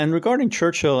And regarding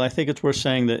Churchill, I think it's worth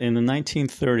saying that in the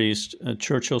 1930s,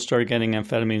 Churchill started getting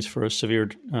amphetamines for severe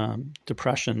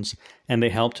depressions, and they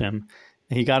helped him.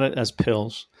 He got it as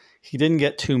pills. He didn't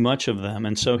get too much of them,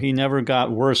 and so he never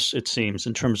got worse, it seems,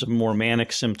 in terms of more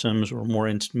manic symptoms or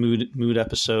more mood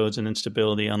episodes and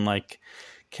instability, unlike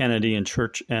Kennedy and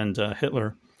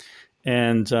Hitler.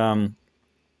 And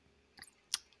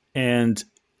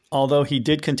although he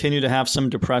did continue to have some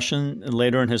depression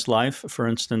later in his life, for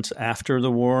instance, after the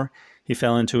war, he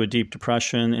fell into a deep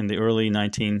depression in the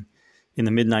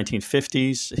mid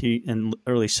 1950s. In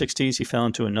early 60s, he fell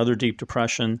into another deep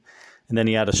depression, and then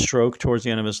he had a stroke towards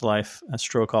the end of his life. A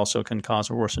stroke also can cause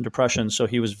or worsen depression, so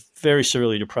he was very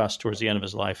severely depressed towards the end of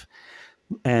his life,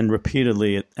 and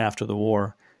repeatedly after the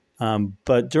war.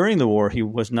 But during the war, he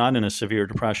was not in a severe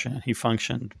depression. He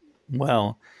functioned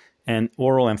well. And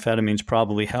oral amphetamines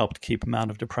probably helped keep him out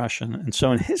of depression. And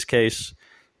so in his case,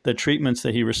 the treatments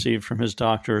that he received from his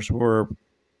doctors were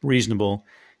reasonable,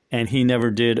 and he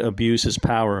never did abuse his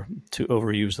power to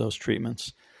overuse those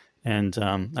treatments. And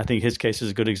I think his case is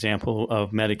a good example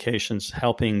of medications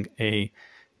helping a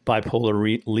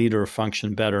bipolar leader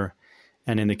function better.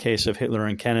 And in the case of Hitler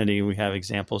and Kennedy, we have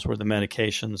examples where the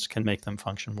medications can make them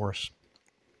function worse.